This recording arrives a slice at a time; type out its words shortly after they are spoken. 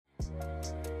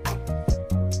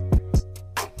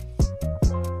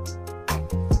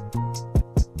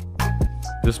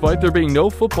Despite there being no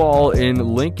football in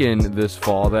Lincoln this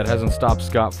fall, that hasn't stopped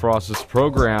Scott Frost's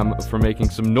program from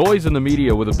making some noise in the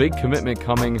media with a big commitment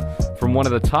coming from one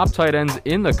of the top tight ends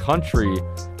in the country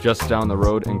just down the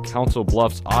road in Council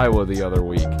Bluffs, Iowa the other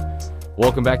week.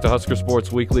 Welcome back to Husker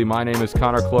Sports Weekly. My name is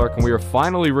Connor Clark, and we are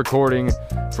finally recording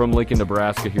from Lincoln,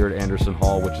 Nebraska here at Anderson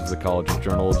Hall, which is the College of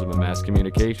Journalism and Mass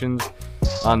Communications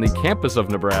on the campus of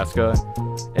Nebraska.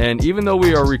 And even though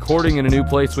we are recording in a new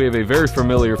place, we have a very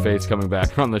familiar face coming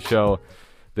back on the show.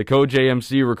 The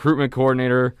Co-JMC recruitment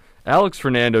coordinator, Alex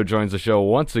Fernando, joins the show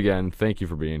once again. Thank you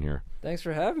for being here. Thanks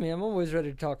for having me. I'm always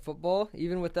ready to talk football.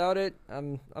 Even without it,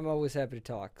 I'm always happy to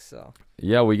talk. So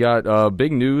yeah, we got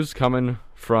big news coming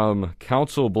from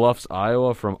Council Bluffs,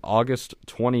 Iowa from August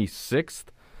 26th.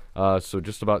 So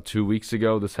just about 2 weeks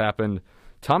ago this happened.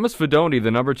 Thomas Fidone, the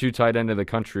number 2 tight end in the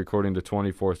country, according to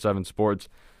 24/7 Sports,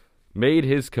 made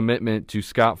his commitment to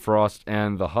Scott Frost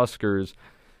and the Huskers.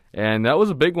 And that was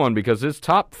a big one because his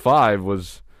top 5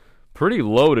 was pretty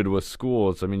loaded with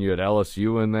schools. I mean, you had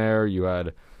LSU in there. You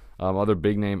had other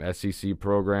big-name SEC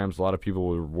programs. A lot of people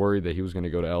were worried that he was going to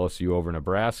go to LSU over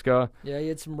Nebraska. Yeah, you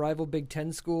had some rival Big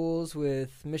Ten schools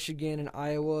with Michigan and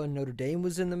Iowa, and Notre Dame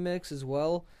was in the mix as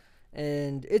well.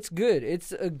 And it's good.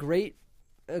 It's a great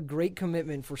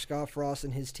commitment for Scott Frost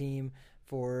and his team,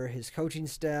 for his coaching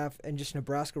staff, and just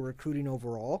Nebraska recruiting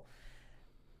overall.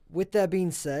 With that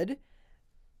being said,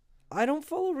 I don't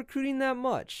follow recruiting that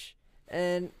much.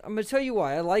 And I'm going to tell you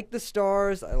why. I like the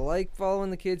stars. I like following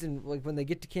the kids. And like when they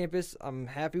get to campus, I'm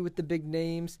happy with the big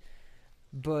names.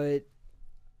 But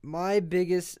my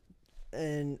biggest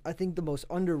and I think the most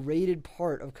underrated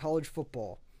part of college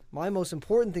football, my most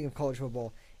important thing of college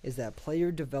football, is that player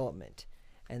development.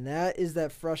 And that is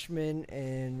that freshman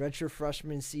and redshirt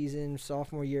freshman season,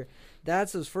 sophomore year.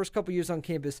 That's those first couple years on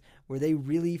campus where they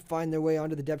really find their way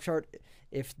onto the depth chart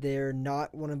if they're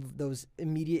not one of those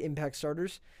immediate impact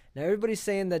starters. Now, everybody's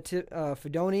saying that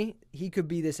Fidone, he could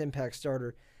be this impact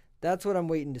starter. That's what I'm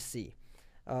waiting to see.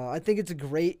 I think it's a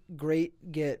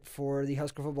great get for the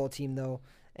Husker football team, though.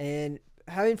 And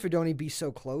having Fidone be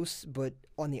so close, but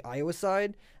on the Iowa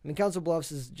side, I mean, Council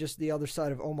Bluffs is just the other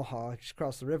side of Omaha, just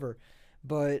across the river.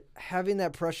 But having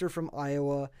that pressure from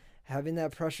Iowa, having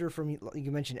that pressure from,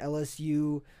 you mentioned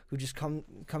LSU, who just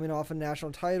coming off a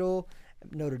national title,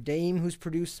 Notre Dame, who's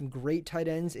produced some great tight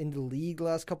ends in the league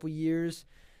last couple years,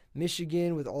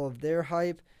 Michigan with all of their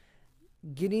hype.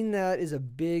 Getting that is a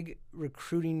big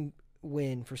recruiting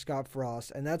win for Scott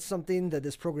Frost, and that's something that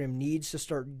this program needs to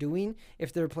start doing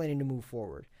if they're planning to move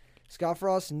forward. Scott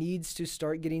Frost needs to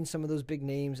start getting some of those big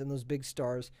names and those big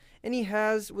stars, and he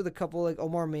has with a couple like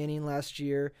Omar Manning last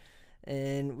year,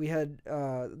 and we had,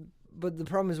 but the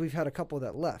problem is we've had a couple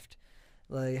that left,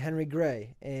 like Henry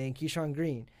Gray and Keyshawn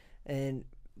Green, and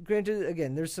granted,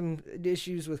 again, there's some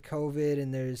issues with COVID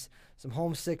and there's some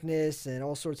homesickness and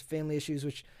all sorts of family issues,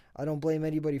 which I don't blame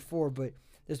anybody for, but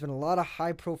there's been a lot of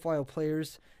high-profile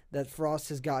players that Frost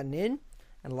has gotten in,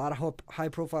 and a lot of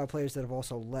high-profile players that have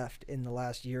also left in the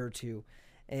last year or two.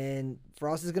 And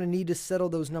Frost is going to need to settle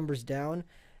those numbers down.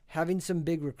 Having some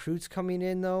big recruits coming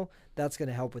in, though, that's going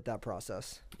to help with that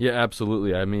process. Yeah,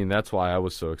 absolutely. I mean, that's why I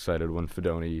was so excited when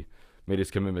Fidone made his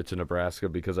commitment to Nebraska,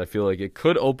 because I feel like it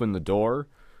could open the door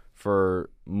for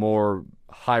more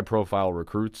high-profile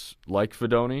recruits like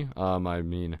Fidone. I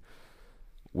mean,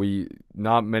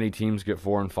 not many teams get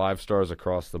 4 and 5 stars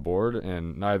across the board,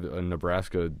 and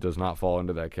Nebraska does not fall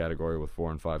into that category with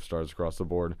 4 and 5 stars across the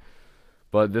board.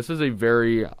 But this is a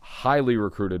very highly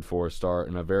recruited 4-star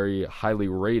and a very highly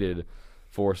rated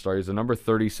 4-star. He's a number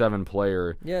 37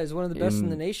 player. Yeah, he's one of the best in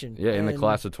the nation. Yeah, in the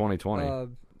class of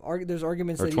 2020. There's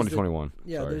arguments or that 2021.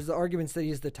 There's the arguments that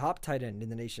he's the top tight end in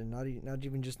the nation, not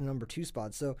even just the number 2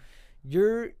 spot. So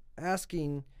you're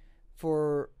asking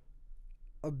for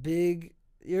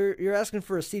you're asking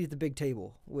for a seat at the big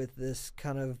table with this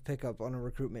kind of pickup on a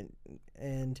recruitment,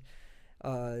 and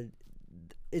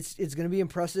it's going to be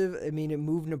impressive. I mean, it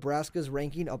moved Nebraska's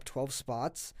ranking up 12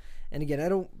 spots, and again, I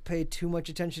don't pay too much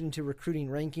attention to recruiting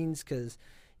rankings because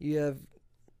you have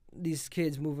these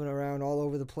kids moving around all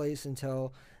over the place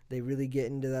until they really get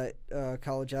into that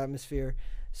college atmosphere.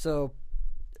 So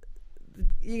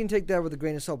you can take that with a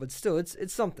grain of salt, but still,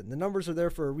 it's something. The numbers are there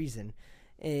for a reason,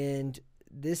 and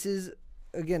this is,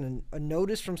 again, a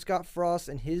notice from Scott Frost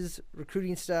and his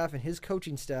recruiting staff and his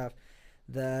coaching staff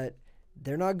that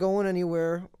they're not going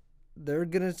anywhere. They're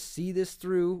going to see this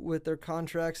through with their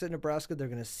contracts at Nebraska. They're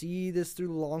going to see this through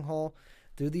the long haul,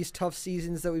 through these tough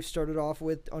seasons that we've started off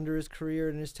with under his career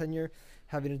and his tenure,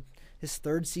 having his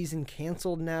 3rd season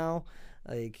canceled now.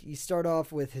 Like, you start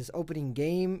off with his opening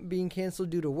game being canceled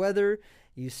due to weather.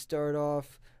 You start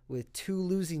off with 2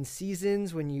 losing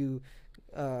seasons when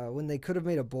they could have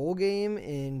made a bowl game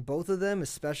in both of them,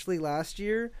 especially last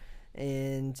year,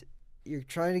 and you're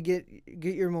trying to get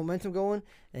your momentum going,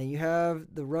 and you have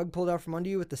the rug pulled out from under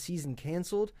you with the season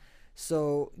canceled.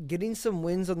 So getting some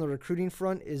wins on the recruiting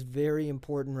front is very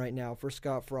important right now for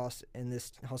Scott Frost and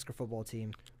this Husker football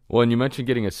team. Well, and you mentioned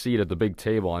getting a seat at the big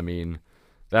table. I mean,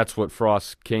 that's what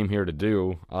Frost came here to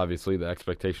do. Obviously, the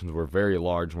expectations were very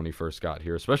large when he first got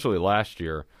here, especially last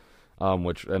year,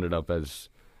 which ended up, as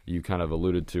you kind of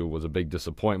alluded to, was a big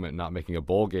disappointment, not making a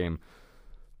bowl game.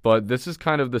 But this is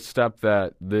kind of the step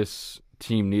that this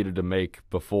team needed to make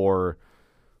before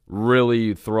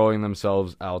really throwing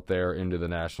themselves out there into the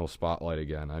national spotlight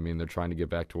again. I mean, they're trying to get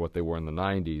back to what they were in the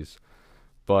 90s.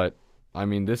 But, I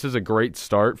mean, this is a great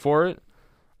start for it.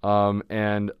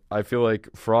 And I feel like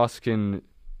Frost can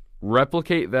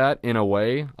replicate that in a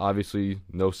way. Obviously,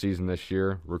 no season this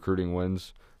year. Recruiting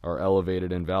wins are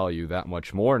elevated in value that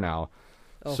much more now.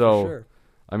 Oh, so, for sure.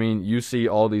 I mean, you see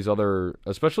all these other,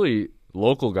 especially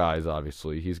local guys,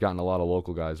 obviously. He's gotten a lot of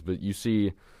local guys. But you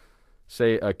see,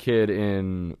 say, a kid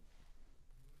in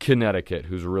Connecticut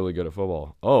who's really good at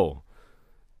football. Oh,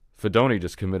 Fedoni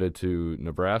just committed to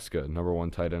Nebraska, number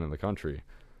 1 tight end in the country.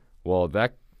 Well,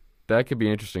 that could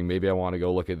be interesting. Maybe I want to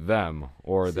go look at them,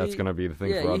 or that's going to be the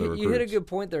thing for other recruits. You hit a good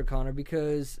point there, Connor,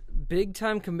 because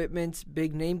big-time commitments,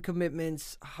 big-name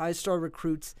commitments, high-star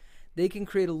recruits, they can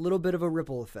create a little bit of a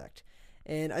ripple effect.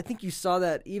 And I think you saw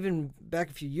that even back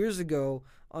a few years ago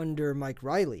under Mike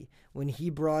Riley when he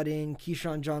brought in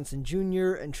Keyshawn Johnson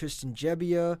Jr. and Tristan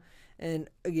Gebbia. And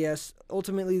yes,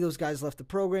 ultimately those guys left the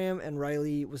program, and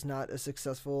Riley was not as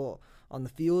successful on the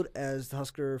field as the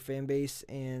Husker fan base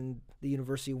and the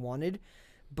university wanted.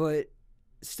 But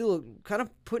still, kind of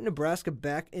put Nebraska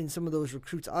back in some of those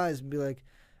recruits' eyes and be like,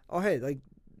 oh, hey, like,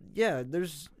 yeah,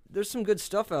 there's some good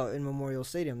stuff out in Memorial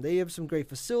Stadium. They have some great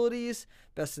facilities,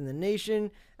 best in the nation.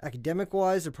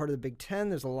 Academic-wise, they're part of the Big Ten.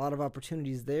 There's a lot of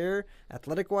opportunities there.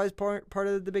 Athletic-wise, part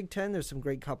of the Big Ten, there's some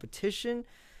great competition.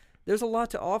 There's a lot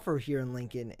to offer here in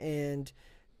Lincoln, and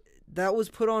that was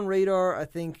put on radar, I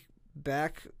think,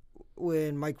 back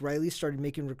when Mike Riley started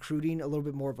making recruiting a little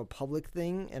bit more of a public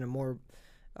thing and it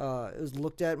was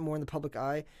looked at more in the public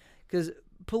eye. Because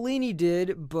Pelini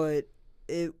did, but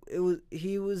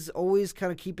he was always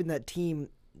kind of keeping that team,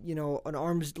 an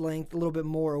arm's length, a little bit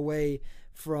more away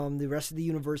from the rest of the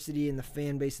university and the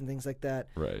fan base and things like that.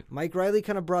 Right. Mike Riley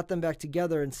kind of brought them back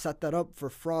together and set that up for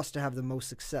Frost to have the most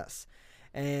success.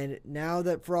 And now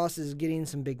that Frost is getting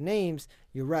some big names,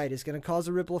 you're right, it's going to cause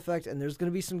a ripple effect, and there's going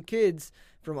to be some kids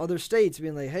from other states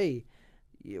being like, hey,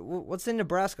 what's in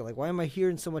Nebraska? Like, why am I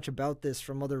hearing so much about this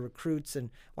from other recruits, and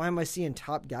why am I seeing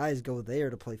top guys go there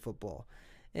to play football?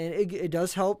 And it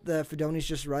does help that Fedoni's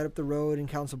just right up the road in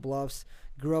Council Bluffs,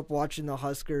 grew up watching the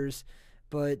Huskers,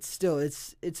 but still,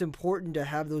 it's important to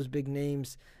have those big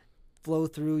names flow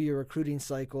through your recruiting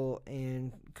cycle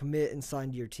and commit and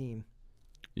sign to your team.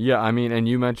 Yeah, I mean, and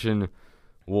you mentioned,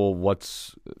 well,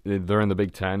 they're in the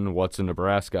Big Ten, what's in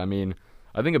Nebraska? I mean,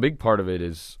 I think a big part of it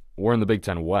is we're in the Big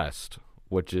Ten West,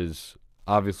 which is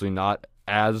obviously not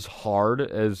as hard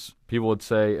as people would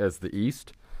say as the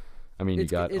East. I mean,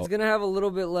 it's going to have a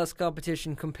little bit less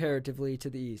competition comparatively to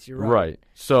the East. You're right. Right.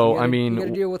 So, you got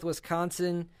to deal with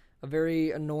Wisconsin, a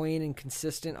very annoying and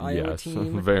consistent Iowa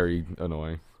team. Yes, very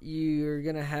annoying. You're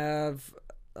going to have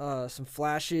some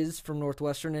flashes from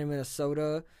Northwestern and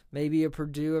Minnesota, maybe a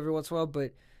Purdue every once in a while,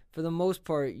 but for the most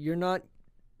part,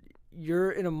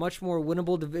 you're in a much more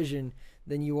winnable division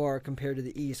than you are compared to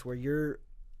the East, where you're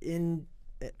in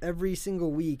every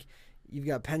single week. You've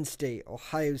got Penn State,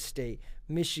 Ohio State,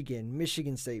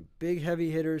 Michigan State, big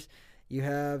heavy hitters. You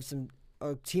have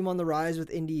a team on the rise with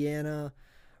Indiana,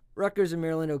 Rutgers and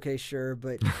Maryland. Okay, sure,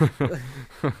 but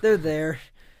they're there.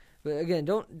 But again,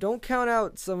 don't count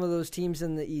out some of those teams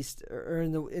in the East or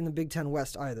in the Big Ten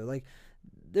West either. Like,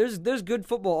 there's good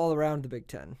football all around the Big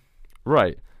Ten.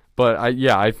 Right, but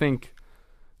I think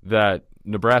that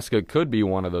Nebraska could be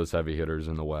one of those heavy hitters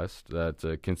in the West. That's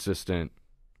a consistent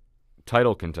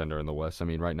title contender in the West. I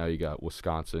mean, right now you got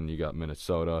Wisconsin, you got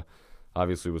Minnesota.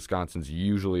 Obviously, Wisconsin's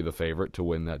usually the favorite to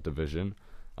win that division.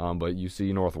 But you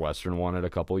see Northwestern won it a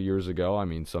couple of years ago. I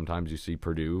mean, sometimes you see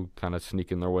Purdue kind of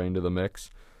sneaking their way into the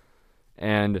mix.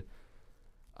 And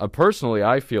personally,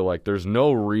 I feel like there's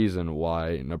no reason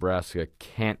why Nebraska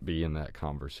can't be in that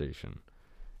conversation.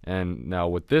 And now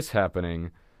with this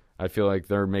happening, I feel like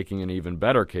they're making an even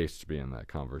better case to be in that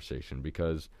conversation,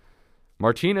 because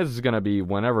Martinez is going to be,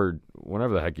 whenever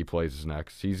the heck he plays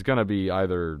next, he's going to be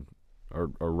either a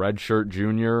redshirt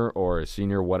junior or a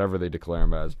senior, whatever they declare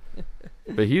him as.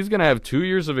 But he's going to have 2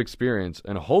 years of experience,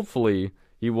 and hopefully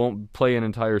he won't play an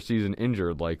entire season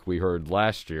injured like we heard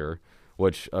last year,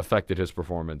 which affected his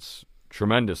performance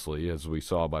tremendously, as we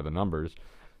saw by the numbers.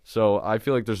 So I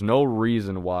feel like there's no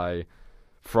reason why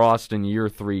Frost in year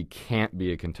 3 can't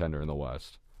be a contender in the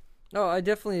West. No, I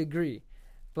definitely agree.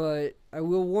 But I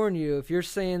will warn you, if you're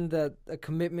saying that a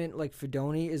commitment like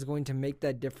Fidone is going to make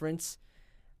that difference,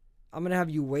 I'm going to have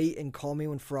you wait and call me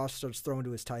when Frost starts throwing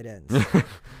to his tight ends.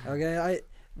 Okay?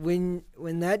 When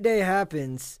that day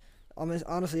happens,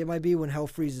 honestly, it might be when hell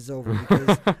freezes over,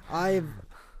 because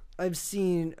I've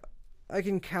seen, I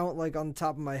can count like on the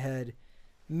top of my head,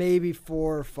 maybe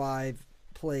 4 or 5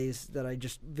 plays that I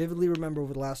just vividly remember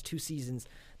over the last 2 seasons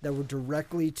that were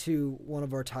directly to one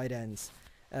of our tight ends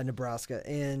at Nebraska.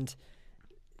 And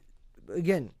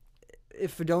again,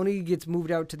 if Fidone gets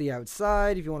moved out to the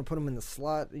outside, if you want to put him in the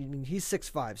slot, I mean, he's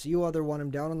 6'5", so you either want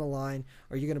him down on the line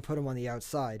or you're going to put him on the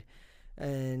outside.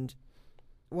 And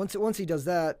once he does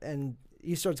that and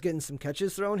he starts getting some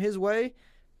catches thrown his way,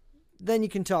 then you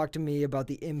can talk to me about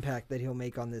the impact that he'll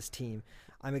make on this team.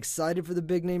 I'm excited for the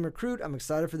big name recruit. I'm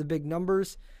excited for the big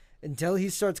numbers. Until he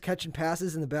starts catching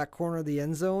passes in the back corner of the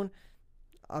end zone,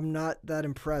 I'm not that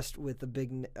impressed with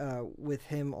with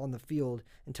him on the field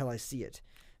until I see it.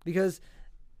 Because,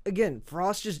 again,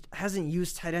 Frost just hasn't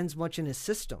used tight ends much in his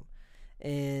system.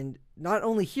 And not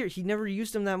only here, he never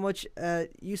used them that much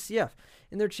at UCF.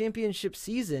 In their championship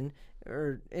season,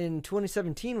 or in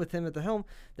 2017 with him at the helm,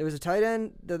 there was a tight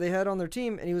end that they had on their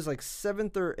team, and he was like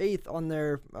 7th or 8th on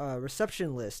their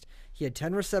reception list. He had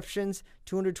 10 receptions,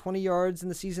 220 yards in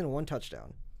the season, and 1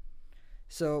 touchdown.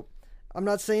 So I'm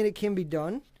not saying it can be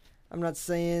done. I'm not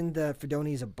saying that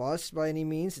Fidone is a bust by any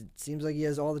means. It seems like he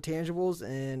has all the tangibles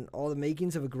and all the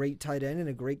makings of a great tight end and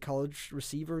a great college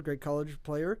receiver, a great college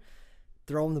player.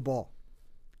 Throw him the ball.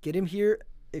 Get him here.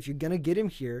 If you're going to get him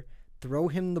here, throw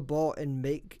him the ball and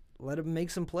let him make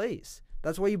some plays.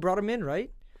 That's why you brought him in,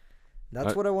 right?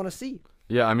 That's what I want to see.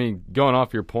 Yeah, I mean, going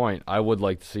off your point, I would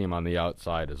like to see him on the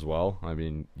outside as well. I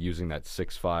mean, using that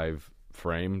 6'5"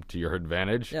 frame to your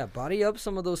advantage. Yeah, body up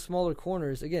some of those smaller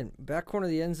corners. Again, back corner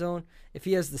of the end zone, if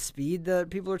he has the speed that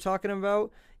people are talking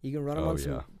about, you can run him on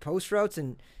some post routes,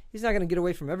 and he's not going to get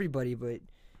away from everybody, but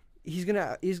he's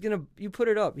gonna you put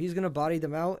it up. He's gonna body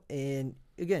them out, and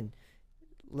again,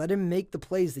 let him make the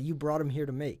plays that you brought him here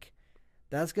to make.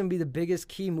 That's going to be the biggest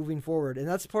key moving forward, and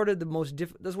that's part of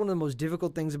the that's one of the most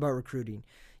difficult things about recruiting.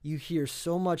 You hear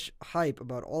so much hype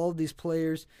about all of these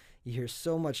players. You hear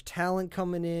so much talent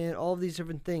coming in, all of these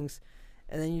different things,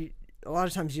 and then a lot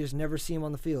of times you just never see them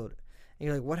on the field. And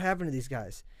you're like, what happened to these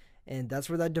guys? And that's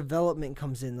where that development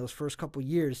comes in, those first couple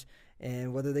years,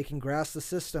 and whether they can grasp the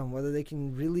system, whether they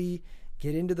can really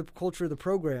get into the culture of the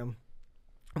program.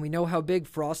 And we know how big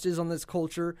Frost is on this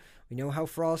culture. We know how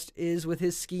Frost is with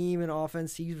his scheme and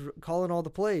offense. He's calling all the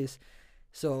plays.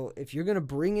 So if you're going to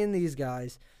bring in these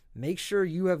guys, make sure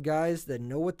you have guys that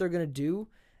know what they're going to do,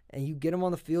 and you get them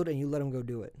on the field and you let them go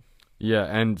do it. Yeah,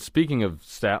 and speaking of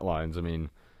stat lines, I mean,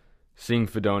 seeing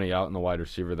Fidone out in the wide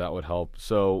receiver, that would help.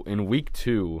 So in week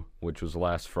 2, which was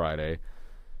last Friday,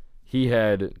 he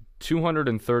had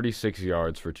 236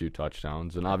 yards for 2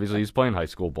 touchdowns. And obviously he's playing high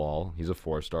school ball. He's a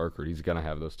 4-star recruit. He's going to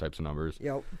have those types of numbers.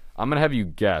 Yep. I'm going to have you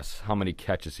guess how many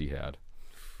catches he had.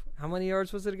 How many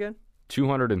yards was it again?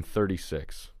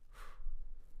 236.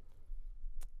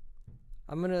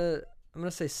 I'm gonna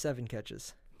say 7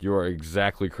 catches. You are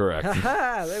exactly correct.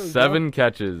 There we 7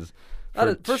 catches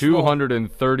for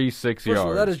 236 yards. First of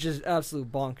all, that is just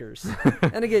absolute bonkers.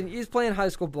 And again, he's playing high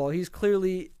school ball. He's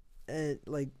clearly,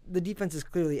 the defense is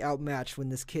clearly outmatched when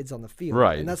this kid's on the field.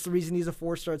 Right. And that's the reason he's a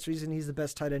 4-star. It's the reason he's the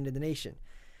best tight end in the nation.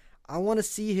 I want to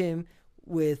see him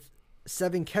with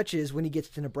 7 catches when he gets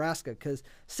to Nebraska, because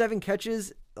 7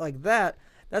 catches like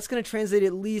that's going to translate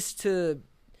at least to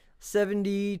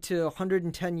 70 to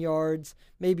 110 yards,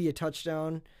 maybe a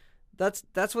touchdown. That's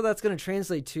what that's going to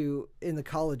translate to in the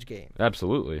college game.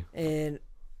 Absolutely. And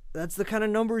that's the kind of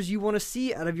numbers you want to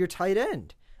see out of your tight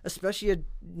end, especially a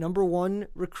number 1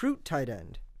 recruit tight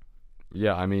end.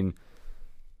 Yeah, I mean,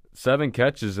 7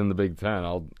 catches in the Big Ten.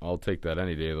 I'll take that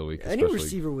any day of the week. Any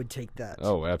receiver would take that.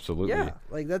 Oh, absolutely. Yeah,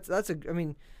 I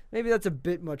mean, maybe that's a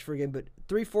bit much for a game, but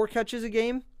 3-4 catches a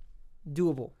game,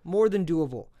 doable, more than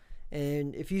doable.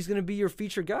 And if he's going to be your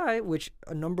feature guy, which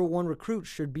a number 1 recruit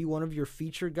should be one of your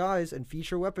feature guys and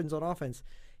feature weapons on offense,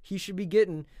 he should be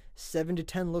getting 7 to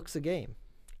 10 looks a game.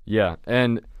 Yeah,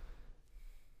 and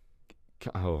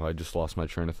I just lost my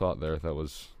train of thought there. That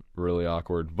was really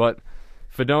awkward. But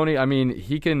Fidone, I mean,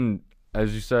 he can,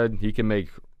 as you said, he can make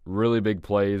really big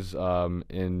plays. This is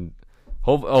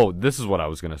what I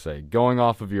was going to say. Going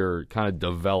off of your kind of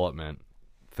development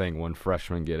thing when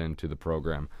freshmen get into the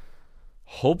program,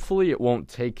 Hopefully it won't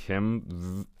take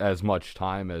him as much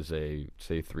time as a,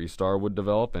 say, 3-star would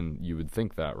develop, and you would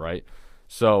think that, right?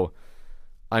 So,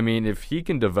 I mean, if he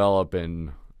can develop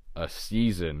in a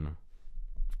season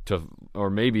or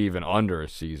maybe even under a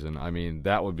season, I mean,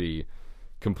 that would be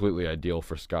completely ideal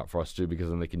for Scott Frost too, because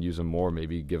then they can use him more,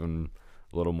 maybe give him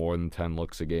a little more than 10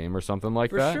 looks a game or something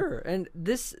like that. For sure. And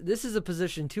this is a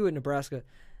position too at Nebraska.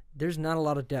 There's not a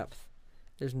lot of depth.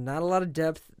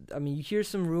 I mean, you hear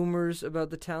some rumors about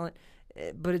the talent,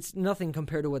 but it's nothing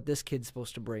compared to what this kid's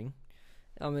supposed to bring.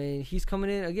 I mean, he's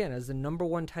coming in, again, as the number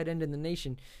 1 tight end in the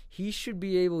nation. He should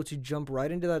be able to jump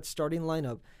right into that starting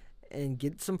lineup and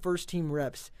get some first-team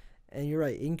reps. And you're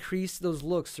right, increase those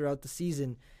looks throughout the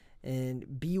season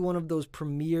and be one of those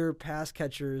premier pass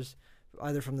catchers,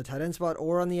 either from the tight end spot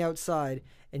or on the outside,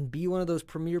 and be one of those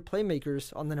premier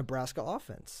playmakers on the Nebraska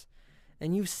offense.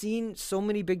 And you've seen so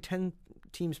many Big Ten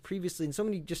teams previously and so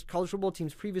many just college football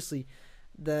teams previously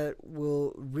that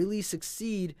will really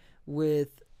succeed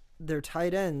with their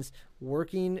tight ends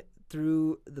working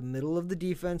through the middle of the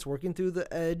defense, working through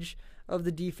the edge of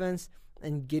the defense,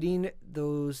 and getting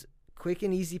those quick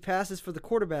and easy passes for the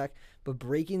quarterback, but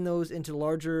breaking those into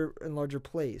larger and larger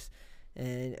plays.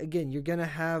 And again, you're gonna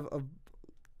have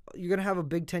a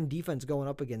Big Ten defense going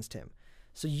up against him.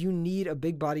 So you need a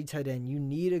big body tight end. You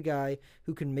need a guy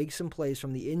who can make some plays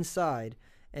from the inside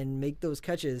and make those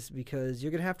catches, because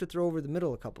you're going to have to throw over the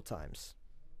middle a couple times.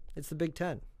 It's the Big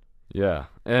Ten. Yeah,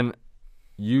 and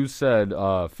you said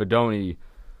Fedoni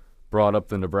brought up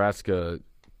the Nebraska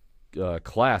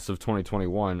class of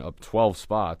 2021 up 12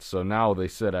 spots. So now they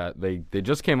sit at they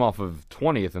just came off of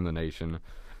 20th in the nation.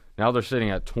 Now they're sitting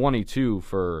at 22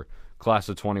 for class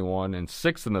of 21 and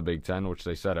 6th in the Big Ten, which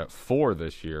they set at 4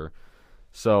 this year.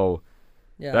 So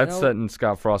that's setting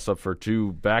Scott Frost up for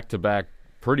 2 back-to-back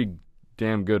pretty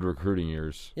damn good recruiting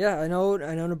years. Yeah, I know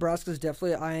Nebraska's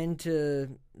definitely eyeing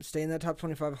to stay in that top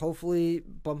 25, hopefully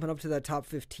bumping up to that top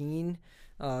 15.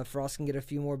 Frost can get a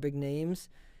few more big names.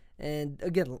 And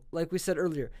again, like we said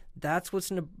earlier, that's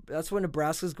what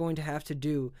Nebraska's going to have to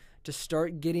do to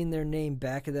start getting their name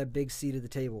back at that big seat of the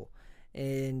table.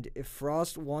 And if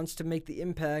Frost wants to make the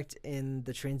impact and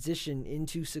the transition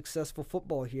into successful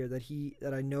football here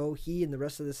that I know he and the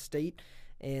rest of the state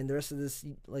and the rest of this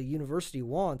university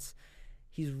wants,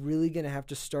 he's really going to have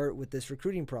to start with this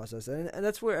recruiting process. And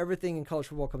that's where everything in college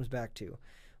football comes back to,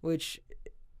 which,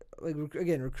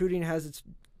 again, recruiting has its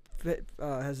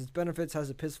benefits, has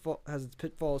its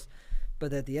pitfalls,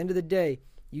 but at the end of the day,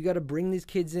 you got to bring these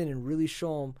kids in and really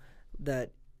show them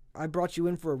that I brought you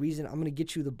in for a reason. I'm going to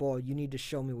get you the ball. You need to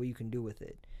show me what you can do with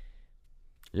it.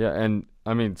 Yeah, and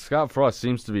I mean, Scott Frost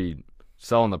seems to be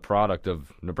selling the product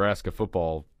of Nebraska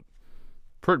football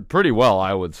pretty well,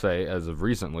 I would say, as of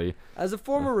recently. As a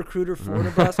former recruiter for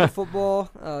Nebraska football,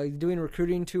 doing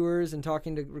recruiting tours and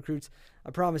talking to recruits,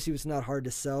 I promise you it's not hard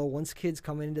to sell. Once kids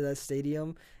come into that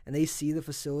stadium and they see the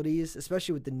facilities,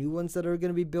 especially with the new ones that are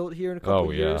going to be built here in a couple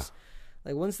of years,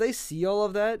 once they see all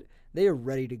of that, they are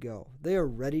ready to go. They are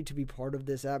ready to be part of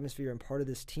this atmosphere and part of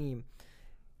this team.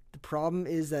 The problem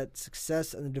is that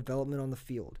success and the development on the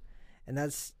field. And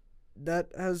that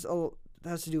has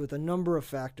to do with a number of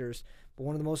factors, but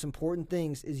one of the most important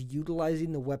things is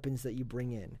utilizing the weapons that you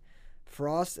bring in.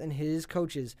 Frost and his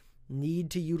coaches need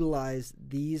to utilize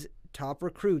these top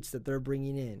recruits that they're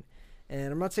bringing in.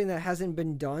 And I'm not saying that hasn't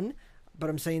been done, but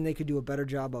I'm saying they could do a better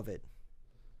job of it.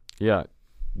 Yeah,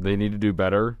 they need to do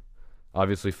better.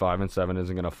 Obviously, 5 and 7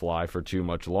 isn't going to fly for too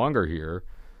much longer here,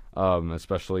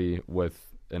 especially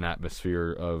with an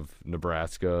atmosphere of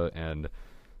Nebraska and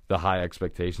the high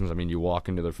expectations. I mean, you walk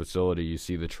into the facility, you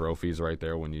see the trophies right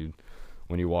there when you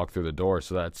walk through the door.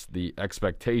 So that's the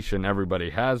expectation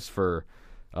everybody has for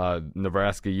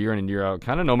Nebraska year in and year out,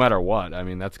 kind of no matter what. I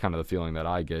mean, that's kind of the feeling that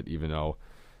I get, even though,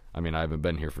 I mean, I haven't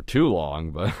been here for too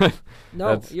long. But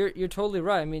no, you're totally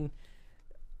right. I mean,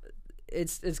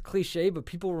 it's cliche, but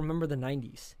people remember the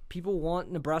 90s. People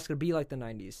want Nebraska to be like the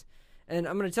 90s. And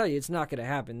I'm going to tell you, it's not going to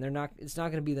happen. It's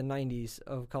not going to be the 90s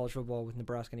of college football with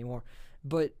Nebraska anymore.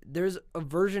 But there's a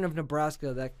version of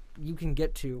Nebraska that you can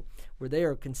get to where they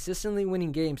are consistently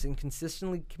winning games and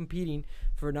consistently competing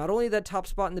for not only that top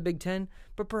spot in the Big Ten,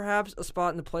 but perhaps a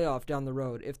spot in the playoff down the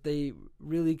road if they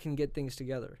really can get things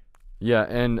together. Yeah,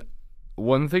 and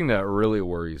one thing that really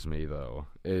worries me, though,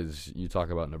 is you talk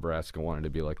about Nebraska wanting to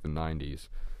be like the 90s.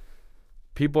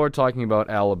 People are talking about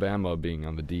Alabama being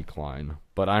on the decline,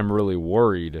 but I'm really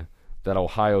worried that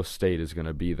Ohio State is going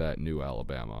to be that new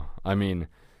Alabama. I mean,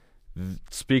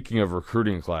 speaking of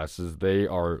recruiting classes, they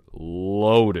are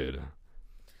loaded.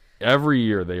 Every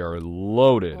year they are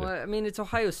loaded. Well, I mean, it's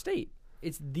Ohio State.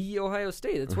 It's the Ohio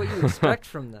State. That's what you expect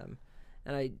from them.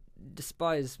 and I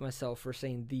despise myself for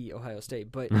saying the Ohio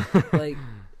State, but like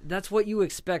that's what you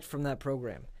expect from that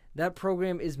program. That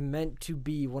program is meant to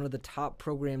be one of the top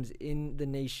programs in the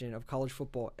nation of college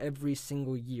football every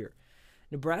single year.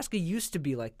 Nebraska used to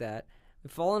be like that,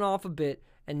 fallen off a bit,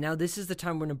 and now this is the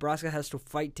time where Nebraska has to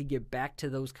fight to get back to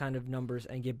those kind of numbers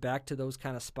and get back to those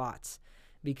kind of spots,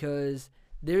 because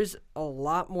there's a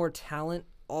lot more talent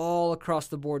all across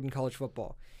the board in college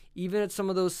football. Even at some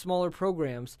of those smaller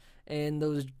programs and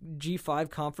those G5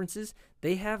 conferences,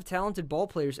 they have talented ball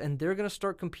players, and they're going to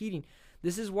start competing.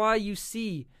 This is why you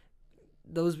see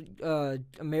those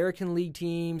American League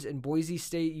teams and Boise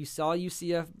State. You saw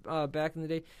UCF back in the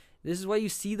day. This is why you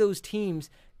see those teams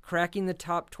cracking the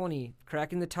top 20,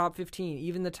 cracking the top 15,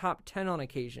 even the top 10 on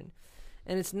occasion.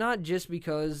 And it's not just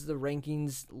because the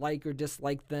rankings like or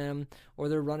dislike them, or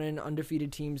they're running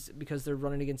undefeated teams because they're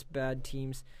running against bad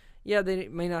teams. Yeah, they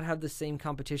may not have the same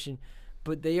competition,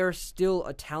 but they are still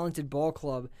a talented ball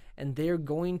club, and they're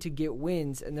going to get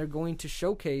wins, and they're going to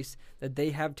showcase that they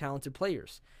have talented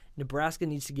players. Nebraska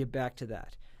needs to get back to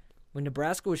that. When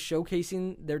Nebraska was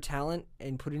showcasing their talent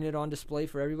and putting it on display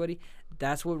for everybody,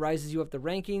 that's what rises you up the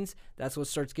rankings. That's what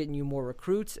starts getting you more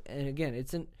recruits. And again,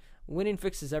 winning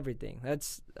fixes everything.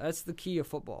 That's the key of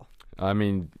football. I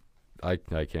mean, I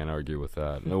can't argue with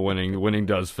that. No, winning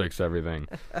does fix everything.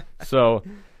 So,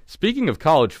 speaking of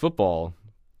college football,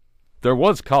 there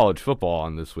was college football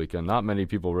on this weekend. Not many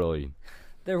people really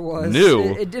There was.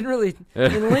 knew. It didn't really.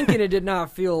 In Lincoln, it did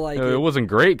not feel like it wasn't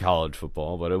great college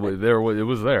football, but it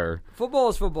was there. Football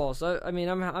is football. So I mean,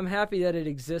 I'm happy that it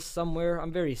exists somewhere.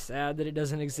 I'm very sad that it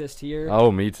doesn't exist here.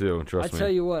 Oh, me too. Trust me. I tell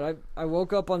you what, I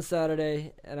woke up on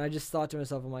Saturday and I just thought to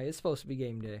myself, I'm like, it's supposed to be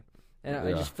game day, and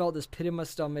I just felt this pit in my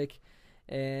stomach.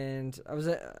 And I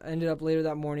ended up later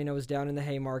that morning. I was down in the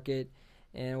Haymarket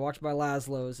and watched by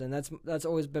Laszlo's, and that's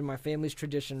always been my family's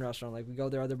tradition restaurant. Like, we go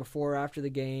there either before or after the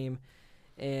game.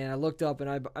 And I looked up and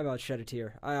I about shed a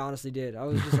tear. I honestly did. I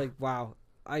was just like, wow,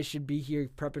 I should be here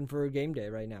prepping for a game day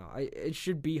right now. It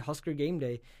should be Husker game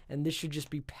day, and this should just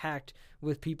be packed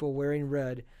with people wearing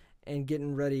red and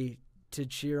getting ready to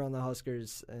cheer on the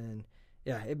Huskers. And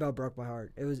yeah, it about broke my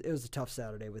heart. It was a tough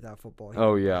Saturday without football.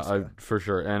 Oh yeah, for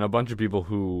sure. And a bunch of people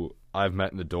who I've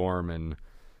met in the dorm and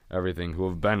everything who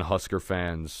have been Husker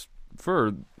fans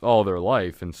for all their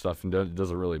life and stuff, and it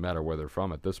doesn't really matter where they're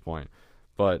from at this point.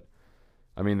 But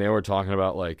I mean, they were talking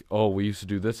about, like, oh, we used to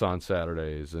do this on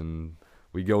Saturdays, and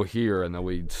we go here, and then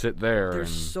we'd sit there.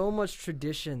 There's so much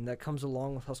tradition that comes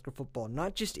along with Husker football,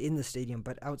 not just in the stadium,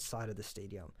 but outside of the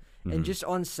stadium. Mm-hmm. And just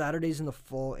on Saturdays in the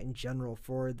fall in general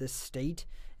for this state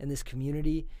and this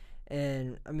community.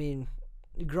 And, I mean,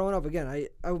 growing up, again,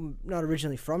 I'm not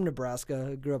originally from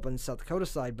Nebraska. I grew up on the South Dakota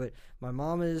side, but my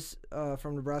mom is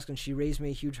from Nebraska, and she raised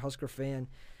me a huge Husker fan.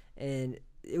 And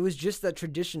it was just that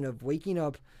tradition of waking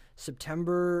up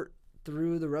September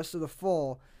through the rest of the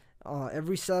fall,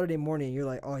 every Saturday morning, you're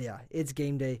like, oh yeah, it's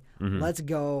game day. Mm-hmm. Let's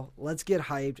go. Let's get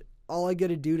hyped. All I got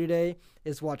to do today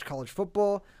is watch college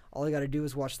football. All I got to do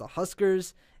is watch the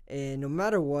Huskers. And no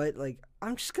matter what, like,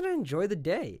 I'm just going to enjoy the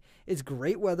day. It's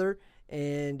great weather,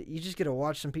 and you just get to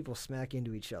watch some people smack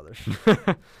into each other.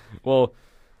 Well,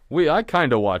 I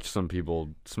kind of watched some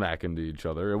people smack into each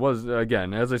other. It was,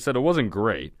 again, as I said, it wasn't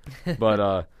great.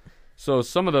 But so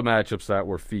some of the matchups that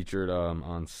were featured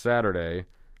on Saturday,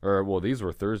 these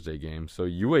were Thursday games. So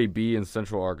UAB and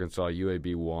Central Arkansas,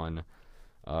 UAB won.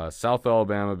 South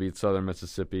Alabama beat Southern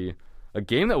Mississippi. A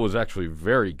game that was actually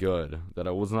very good, that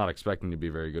I was not expecting to be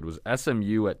very good, was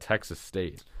SMU at Texas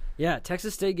State. Yeah,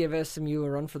 Texas State gave SMU a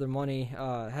run for their money.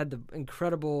 Had the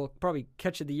incredible, probably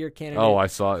catch of the year candidate. Oh, I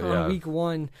saw it, yeah. Week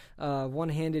one,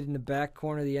 one-handed in the back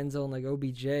corner of the end zone like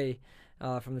OBJ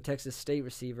from the Texas State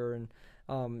receiver.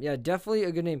 And yeah, definitely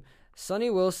a good name. Sonny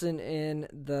Wilson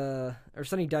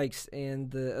Sonny Dykes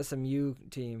and the SMU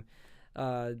team.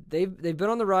 They've been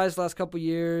on the rise the last couple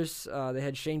years. They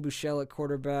had Shane Buechele at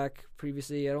quarterback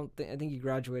previously. I think he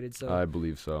graduated. So I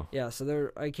believe so. Yeah, so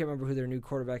I can't remember who their new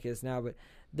quarterback is now, but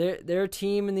they're a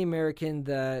team in the American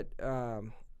that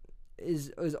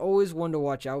is always one to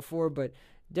watch out for. But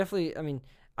definitely, I mean,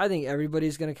 I think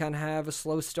everybody's going to kind of have a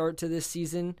slow start to this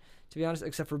season, to be honest,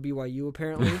 except for BYU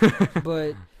apparently.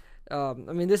 But I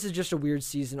mean, this is just a weird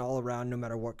season all around, no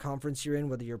matter what conference you're in,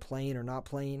 whether you're playing or not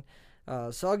playing.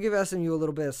 So I'll give SMU a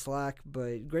little bit of slack,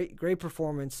 but great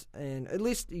performance, and at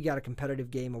least you got a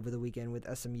competitive game over the weekend with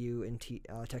SMU and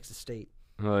Texas State.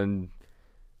 And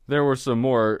there were some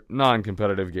more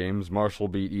non-competitive games. Marshall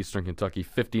beat Eastern Kentucky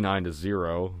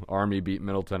 59-0. Army beat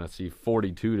Middle Tennessee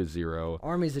 42-0.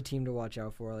 Army's a team to watch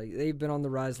out for. Like, they've been on the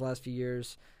rise the last few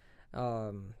years.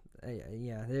 Yeah,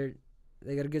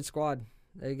 they got a good squad.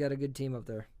 They got a good team up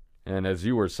there. And as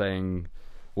you were saying,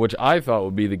 which I thought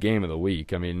would be the game of the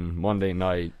week, I mean, Monday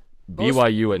night,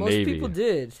 BYU at Navy. Most people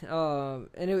did.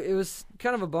 And it was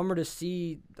kind of a bummer to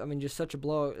see, I mean, just such a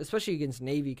blowout, especially against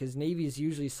Navy, because Navy is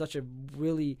usually such a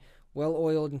really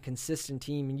well-oiled and consistent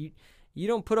team. And you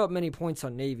don't put up many points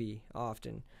on Navy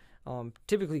often,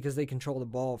 typically because they control the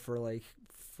ball for like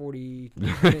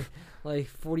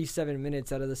 47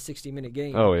 minutes out of the 60-minute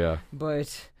game. Oh, yeah.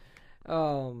 But,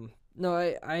 no,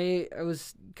 I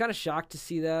was kind of shocked to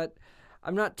see that.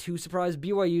 I'm not too surprised.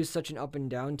 BYU is such an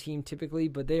up-and-down team typically,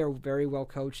 but they are very well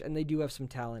coached, and they do have some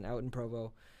talent out in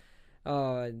Provo.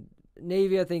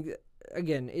 Navy, I think,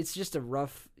 again, it's just a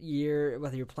rough year,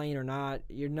 whether you're playing or not.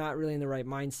 You're not really in the right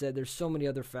mindset. There's so many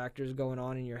other factors going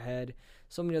on in your head,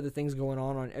 so many other things going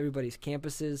on everybody's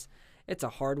campuses. It's a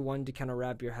hard one to kind of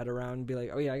wrap your head around and be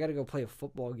like, oh, yeah, I got to go play a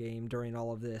football game during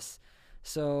all of this.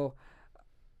 So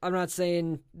I'm not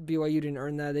saying BYU didn't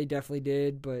earn that. They definitely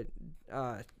did, but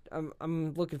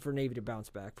I'm looking for Navy to bounce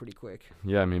back pretty quick.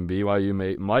 Yeah, I mean,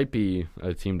 BYU might be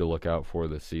a team to look out for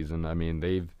this season. I mean,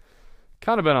 they've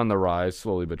kind of been on the rise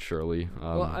slowly but surely.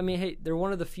 Well, I mean, hey, they're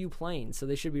one of the few playing, so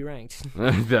they should be ranked.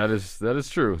 That is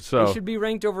true. So they should be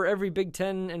ranked over every Big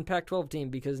Ten and Pac-12 team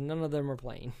because none of them are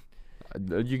playing.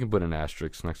 You can put an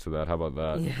asterisk next to that. How about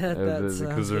that? Yeah,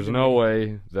 because there's no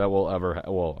way that will ever.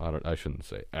 I shouldn't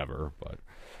say ever, but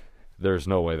there's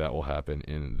no way that will happen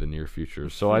in the near future.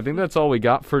 So I think that's all we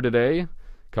got for today.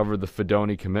 Covered the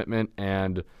Fidone commitment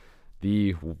and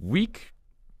the week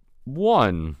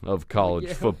 1 of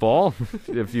college football,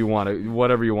 if you want to,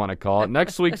 whatever you want to call it.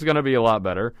 Next week's going to be a lot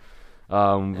better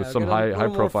with some high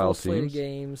profile teams.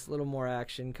 Games, a little more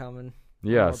action coming.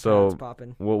 Yeah, so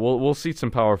we'll see some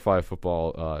Power 5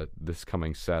 football this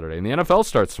coming Saturday, and the NFL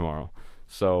starts tomorrow.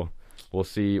 So we'll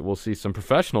see some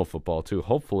professional football too.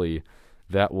 Hopefully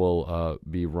that will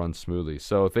be run smoothly.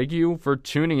 So thank you for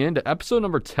tuning in to episode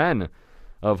number 10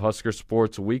 of Husker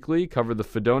Sports Weekly. Covered the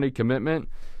Fidone commitment.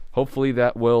 Hopefully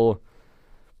that will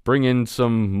bring in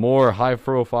some more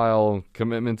high-profile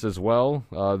commitments as well.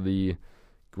 The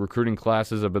recruiting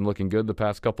classes have been looking good the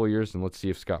past couple of years, and let's see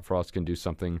if Scott Frost can do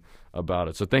something about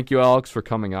it. So thank you, Alex, for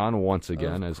coming on once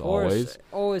again, as always.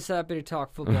 Always happy to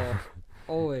talk football.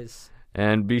 Always.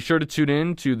 And be sure to tune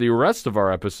in to the rest of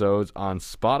our episodes on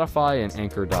Spotify and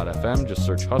Anchor.fm. Just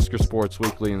search Husker Sports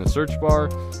Weekly in the search bar.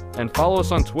 And follow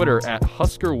us on Twitter at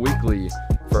Husker Weekly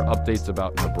for updates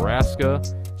about Nebraska,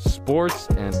 sports,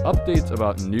 and updates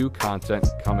about new content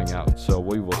coming out. So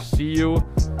we will see you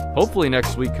hopefully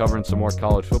next week covering some more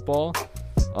college football.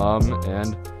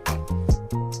 And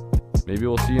maybe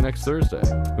we'll see you next Thursday.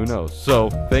 Who knows? So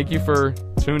thank you for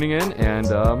tuning in, and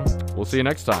we'll see you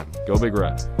next time. Go Big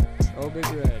Red. Go Big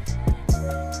Red.